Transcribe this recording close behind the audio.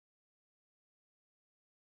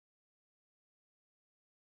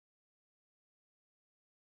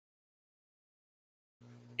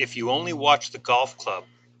If you only watch the golf club,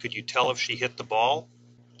 could you tell if she hit the ball?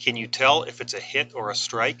 Can you tell if it's a hit or a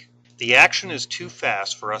strike? The action is too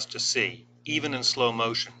fast for us to see, even in slow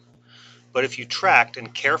motion. But if you tracked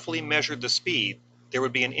and carefully measured the speed, there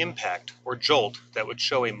would be an impact or jolt that would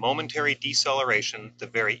show a momentary deceleration the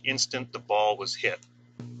very instant the ball was hit.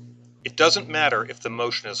 It doesn't matter if the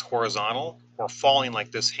motion is horizontal or falling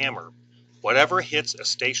like this hammer. Whatever hits a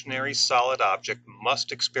stationary solid object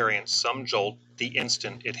must experience some jolt the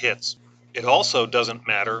instant it hits. It also doesn't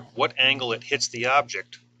matter what angle it hits the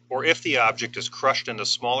object, or if the object is crushed into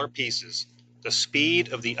smaller pieces. The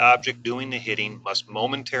speed of the object doing the hitting must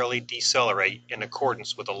momentarily decelerate in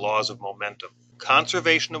accordance with the laws of momentum.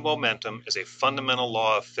 Conservation of momentum is a fundamental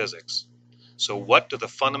law of physics. So what do the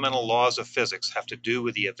fundamental laws of physics have to do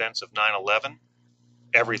with the events of 9/11?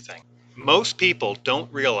 Everything. Most people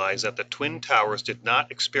don't realize that the Twin Towers did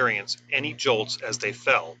not experience any jolts as they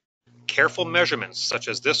fell. Careful measurements, such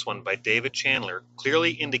as this one by David Chandler,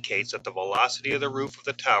 clearly indicates that the velocity of the roof of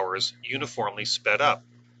the towers uniformly sped up.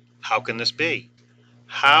 How can this be?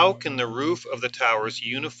 How can the roof of the towers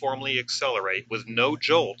uniformly accelerate with no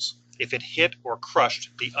jolts if it hit or crushed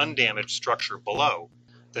the undamaged structure below?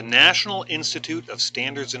 The National Institute of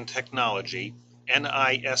Standards and Technology,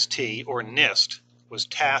 NIST or NIST, was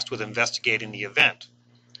tasked with investigating the event.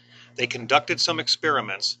 They conducted some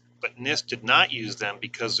experiments, but NIST did not use them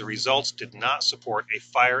because the results did not support a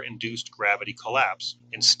fire-induced gravity collapse.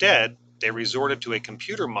 Instead, they resorted to a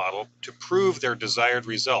computer model to prove their desired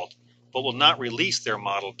result, but will not release their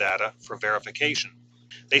model data for verification.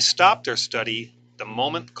 They stopped their study the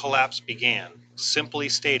moment collapse began, simply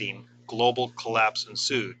stating global collapse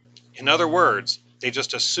ensued. In other words, they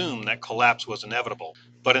just assumed that collapse was inevitable.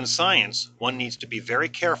 But in science, one needs to be very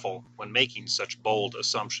careful when making such bold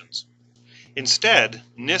assumptions. Instead,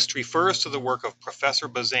 NIST refers to the work of Professor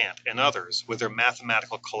Bazant and others with their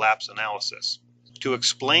mathematical collapse analysis. To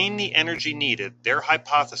explain the energy needed, their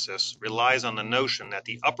hypothesis relies on the notion that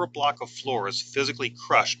the upper block of floors physically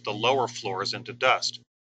crushed the lower floors into dust.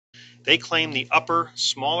 They claim the upper,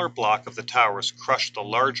 smaller block of the towers crushed the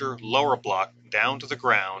larger, lower block down to the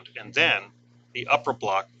ground, and then the upper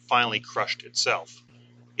block finally crushed itself.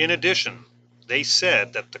 In addition, they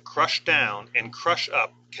said that the crush down and crush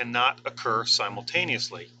up cannot occur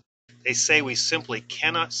simultaneously. They say we simply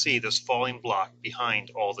cannot see this falling block behind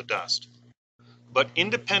all the dust. But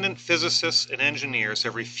independent physicists and engineers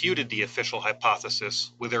have refuted the official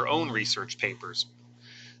hypothesis with their own research papers.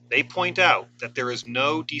 They point out that there is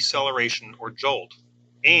no deceleration or jolt,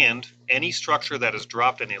 and any structure that is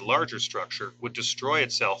dropped in a larger structure would destroy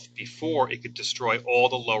itself before it could destroy all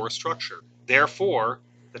the lower structure. Therefore,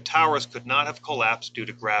 the towers could not have collapsed due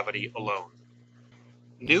to gravity alone.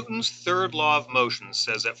 Newton's third law of motion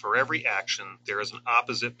says that for every action there is an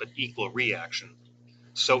opposite but equal reaction.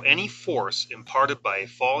 So any force imparted by a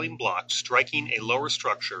falling block striking a lower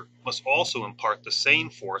structure must also impart the same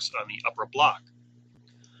force on the upper block.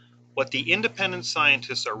 What the independent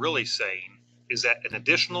scientists are really saying is that an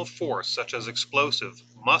additional force, such as explosive,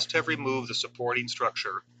 must have removed the supporting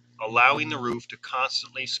structure, allowing the roof to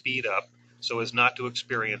constantly speed up so as not to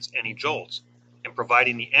experience any jolts, and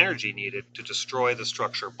providing the energy needed to destroy the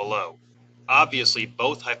structure below. Obviously,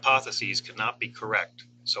 both hypotheses cannot be correct,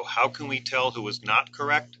 so how can we tell who is not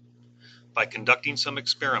correct? By conducting some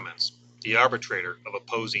experiments, the arbitrator of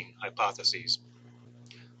opposing hypotheses.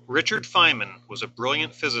 Richard Feynman was a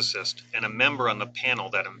brilliant physicist and a member on the panel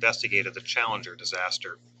that investigated the Challenger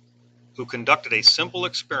disaster, who conducted a simple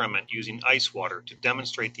experiment using ice water to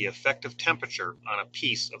demonstrate the effect of temperature on a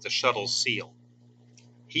piece of the shuttle's seal.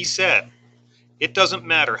 He said, "It doesn't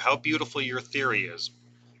matter how beautiful your theory is.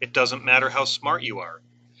 It doesn't matter how smart you are.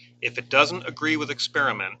 If it doesn't agree with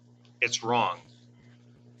experiment, it's wrong.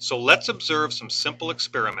 So let's observe some simple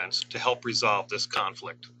experiments to help resolve this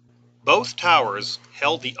conflict." Both towers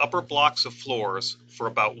held the upper blocks of floors for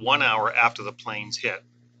about 1 hour after the planes hit,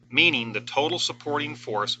 meaning the total supporting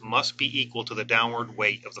force must be equal to the downward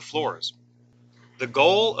weight of the floors. The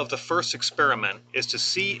goal of the first experiment is to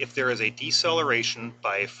see if there is a deceleration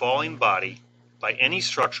by a falling body by any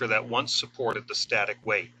structure that once supported the static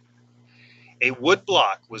weight. A wood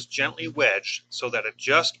block was gently wedged so that it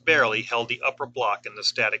just barely held the upper block in the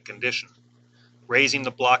static condition. Raising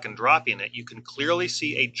the block and dropping it, you can clearly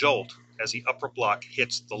see a jolt as the upper block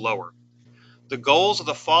hits the lower. The goals of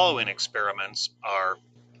the following experiments are: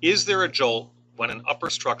 is there a jolt when an upper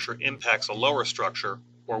structure impacts a lower structure,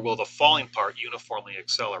 or will the falling part uniformly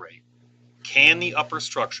accelerate? Can the upper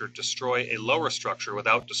structure destroy a lower structure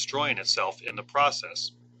without destroying itself in the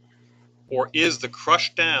process? Or is the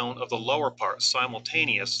crush down of the lower part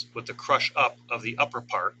simultaneous with the crush up of the upper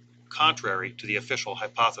part, contrary to the official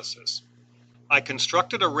hypothesis. I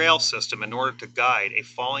constructed a rail system in order to guide a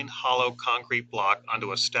falling hollow concrete block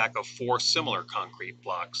onto a stack of 4 similar concrete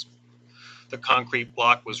blocks. The concrete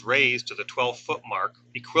block was raised to the 12-foot mark,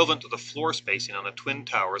 equivalent to the floor spacing on the twin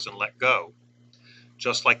towers, and let go.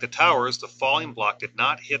 Just like the towers, the falling block did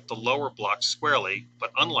not hit the lower block squarely,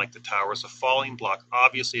 but unlike the towers, the falling block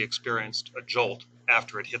obviously experienced a jolt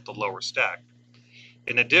after it hit the lower stack.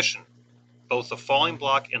 In addition, both the falling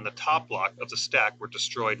block and the top block of the stack were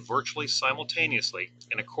destroyed virtually simultaneously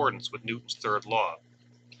in accordance with Newton's third law.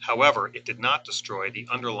 However, it did not destroy the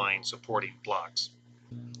underlying supporting blocks.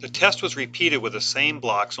 The test was repeated with the same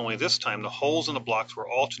blocks, only this time the holes in the blocks were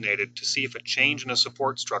alternated to see if a change in the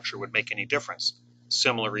support structure would make any difference.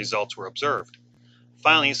 Similar results were observed.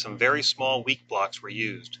 Finally, some very small weak blocks were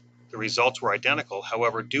used. The results were identical,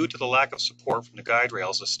 however, due to the lack of support from the guide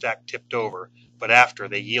rails, the stack tipped over, but after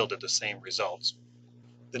they yielded the same results.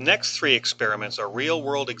 The next 3 experiments are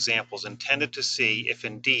real-world examples intended to see if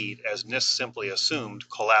indeed, as NIST simply assumed,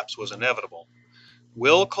 collapse was inevitable.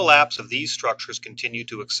 Will collapse of these structures continue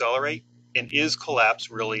to accelerate? And is collapse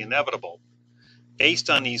really inevitable? Based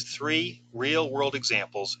on these 3 real-world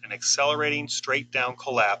examples, an accelerating straight-down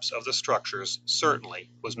collapse of the structures certainly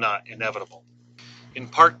was not inevitable. In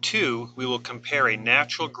Part 2, we will compare a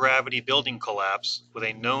natural gravity building collapse with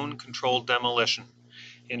a known controlled demolition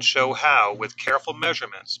and show how, with careful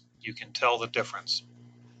measurements, you can tell the difference.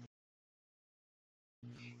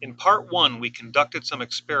 In Part 1, we conducted some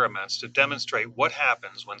experiments to demonstrate what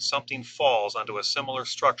happens when something falls onto a similar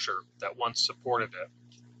structure that once supported it.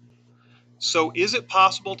 So, is it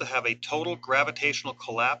possible to have a total gravitational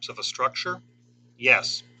collapse of a structure?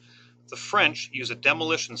 Yes. The French use a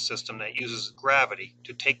demolition system that uses gravity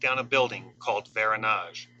to take down a building called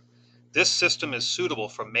vernage. This system is suitable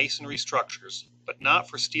for masonry structures, but not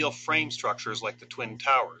for steel frame structures like the Twin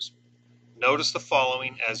Towers. Notice the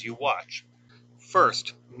following as you watch.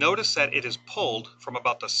 First, notice that it is pulled from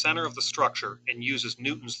about the center of the structure and uses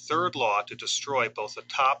Newton's third law to destroy both the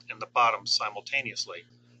top and the bottom simultaneously.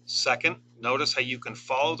 Second, notice how you can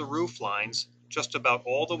follow the roof lines just about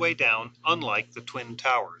all the way down, unlike the Twin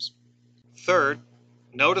Towers. Third,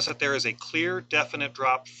 notice that there is a clear, definite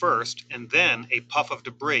drop first and then a puff of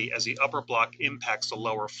debris as the upper block impacts the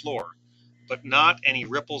lower floor, but not any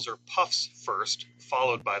ripples or puffs first,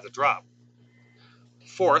 followed by the drop.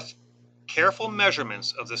 Fourth, careful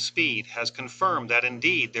measurements of the speed has confirmed that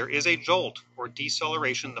indeed there is a jolt or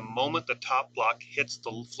deceleration the moment the top block hits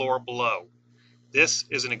the floor below. This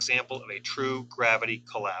is an example of a true gravity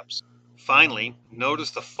collapse. Finally,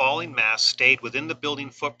 notice the falling mass stayed within the building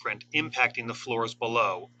footprint, impacting the floors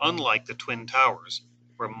below, unlike the Twin Towers,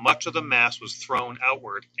 where much of the mass was thrown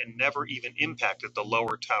outward and never even impacted the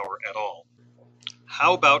lower tower at all.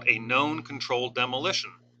 How about a known controlled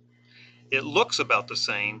demolition? It looks about the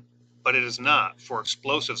same, but it is not, for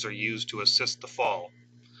explosives are used to assist the fall.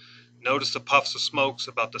 Notice the puffs of smoke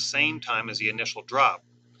about the same time as the initial drop.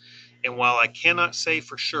 And while I cannot say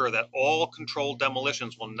for sure that all controlled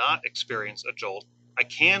demolitions will not experience a jolt, I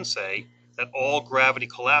can say that all gravity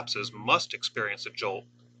collapses must experience a jolt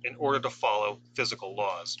in order to follow physical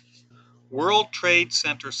laws. World Trade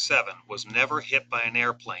Center 7 was never hit by an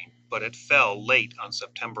airplane, but it fell late on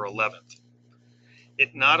September 11th.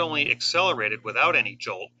 It not only accelerated without any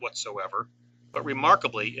jolt whatsoever, but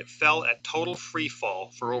remarkably it fell at total free fall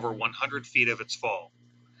for over 100 feet of its fall.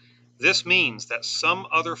 This means that some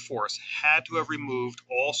other force had to have removed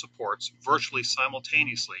all supports virtually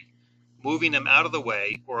simultaneously, moving them out of the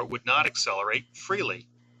way, or it would not accelerate freely.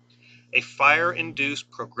 A fire-induced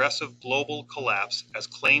progressive global collapse, as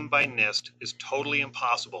claimed by NIST, is totally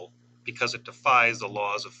impossible because it defies the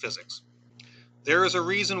laws of physics. There is a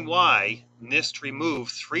reason why NIST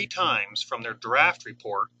removed 3 times from their draft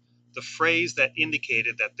report the phrase that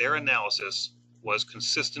indicated that their analysis was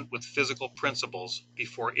consistent with physical principles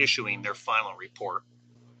before issuing their final report.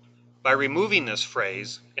 By removing this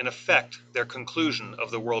phrase, in effect, their conclusion of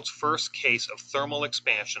the world's first case of thermal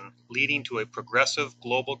expansion leading to a progressive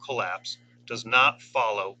global collapse does not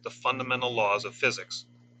follow the fundamental laws of physics,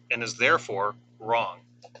 and is therefore wrong.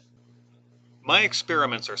 My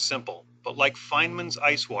experiments are simple, but like Feynman's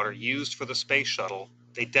ice water used for the space shuttle,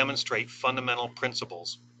 they demonstrate fundamental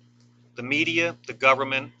principles. The media, the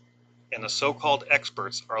government, and the so-called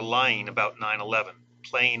experts are lying about 9/11,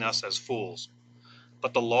 playing us as fools.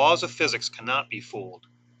 But the laws of physics cannot be fooled,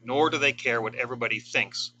 nor do they care what everybody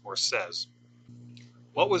thinks or says.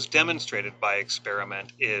 What was demonstrated by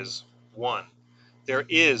experiment is, 1. There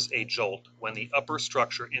is a jolt when the upper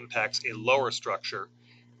structure impacts a lower structure,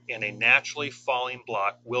 and a naturally falling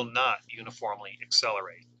block will not uniformly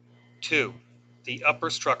accelerate. 2. The upper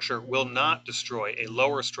structure will not destroy a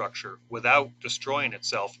lower structure without destroying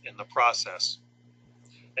itself in the process.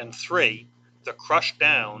 And 3, the crush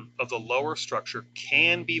down of the lower structure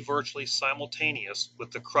can be virtually simultaneous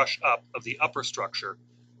with the crush up of the upper structure,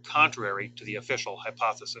 contrary to the official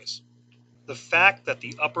hypothesis. The fact that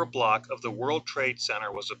the upper block of the World Trade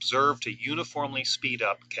Center was observed to uniformly speed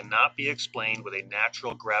up cannot be explained with a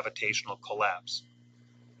natural gravitational collapse.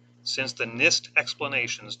 Since the NIST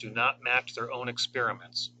explanations do not match their own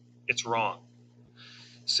experiments, it's wrong.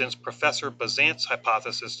 Since Professor Bazant's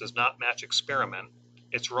hypothesis does not match experiment,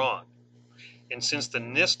 it's wrong. And since the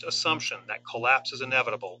NIST assumption that collapse is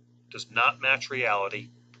inevitable does not match reality,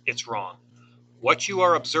 it's wrong. What you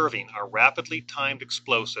are observing are rapidly timed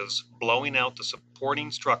explosives blowing out the supporting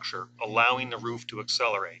structure, allowing the roof to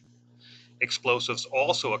accelerate. Explosives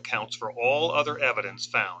also accounts for all other evidence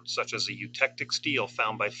found, such as the eutectic steel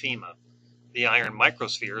found by FEMA, the iron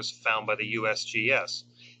microspheres found by the USGS,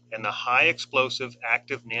 and the high explosive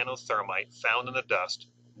active nanothermite found in the dust,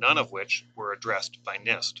 none of which were addressed by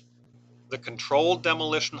NIST. The controlled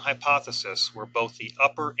demolition hypothesis, where both the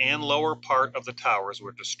upper and lower part of the towers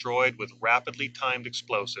were destroyed with rapidly timed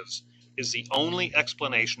explosives, is the only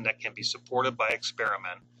explanation that can be supported by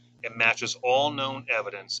experiment and matches all known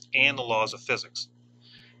evidence and the laws of physics.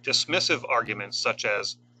 Dismissive arguments such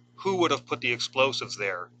as, who would have put the explosives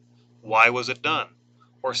there? Why was it done?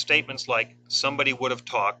 Or statements like, somebody would have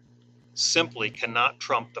talked, simply cannot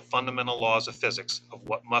trump the fundamental laws of physics of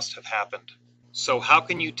what must have happened. So how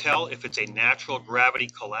can you tell if it's a natural gravity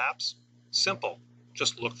collapse? Simple,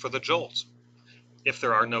 just look for the jolts. If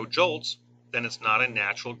there are no jolts, then it's not a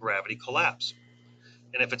natural gravity collapse.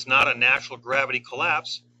 And if it's not a natural gravity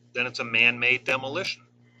collapse, then it's a man-made demolition.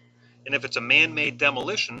 And if it's a man-made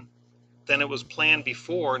demolition, then it was planned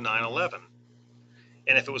before 9/11.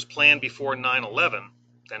 And if it was planned before 9/11,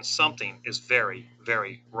 then something is very,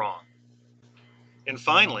 very wrong. And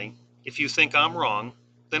finally, if you think I'm wrong,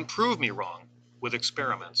 then prove me wrong with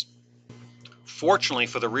experiments. Fortunately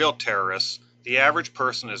for the real terrorists, the average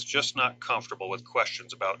person is just not comfortable with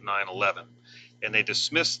questions about 9/11, and they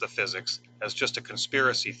dismiss the physics as just a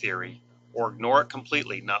conspiracy theory or ignore it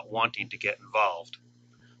completely, not wanting to get involved.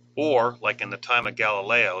 Or, like in the time of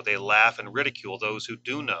Galileo, they laugh and ridicule those who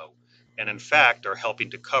do know, and in fact are helping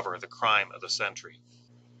to cover the crime of the century.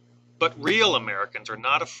 But real Americans are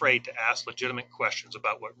not afraid to ask legitimate questions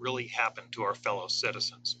about what really happened to our fellow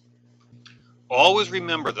citizens. Always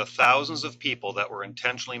remember the thousands of people that were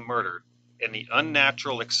intentionally murdered and the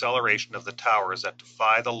unnatural acceleration of the towers that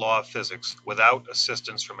defy the law of physics without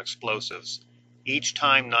assistance from explosives, each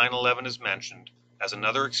time 9/11 is mentioned as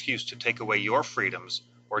another excuse to take away your freedoms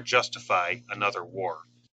or justify another war.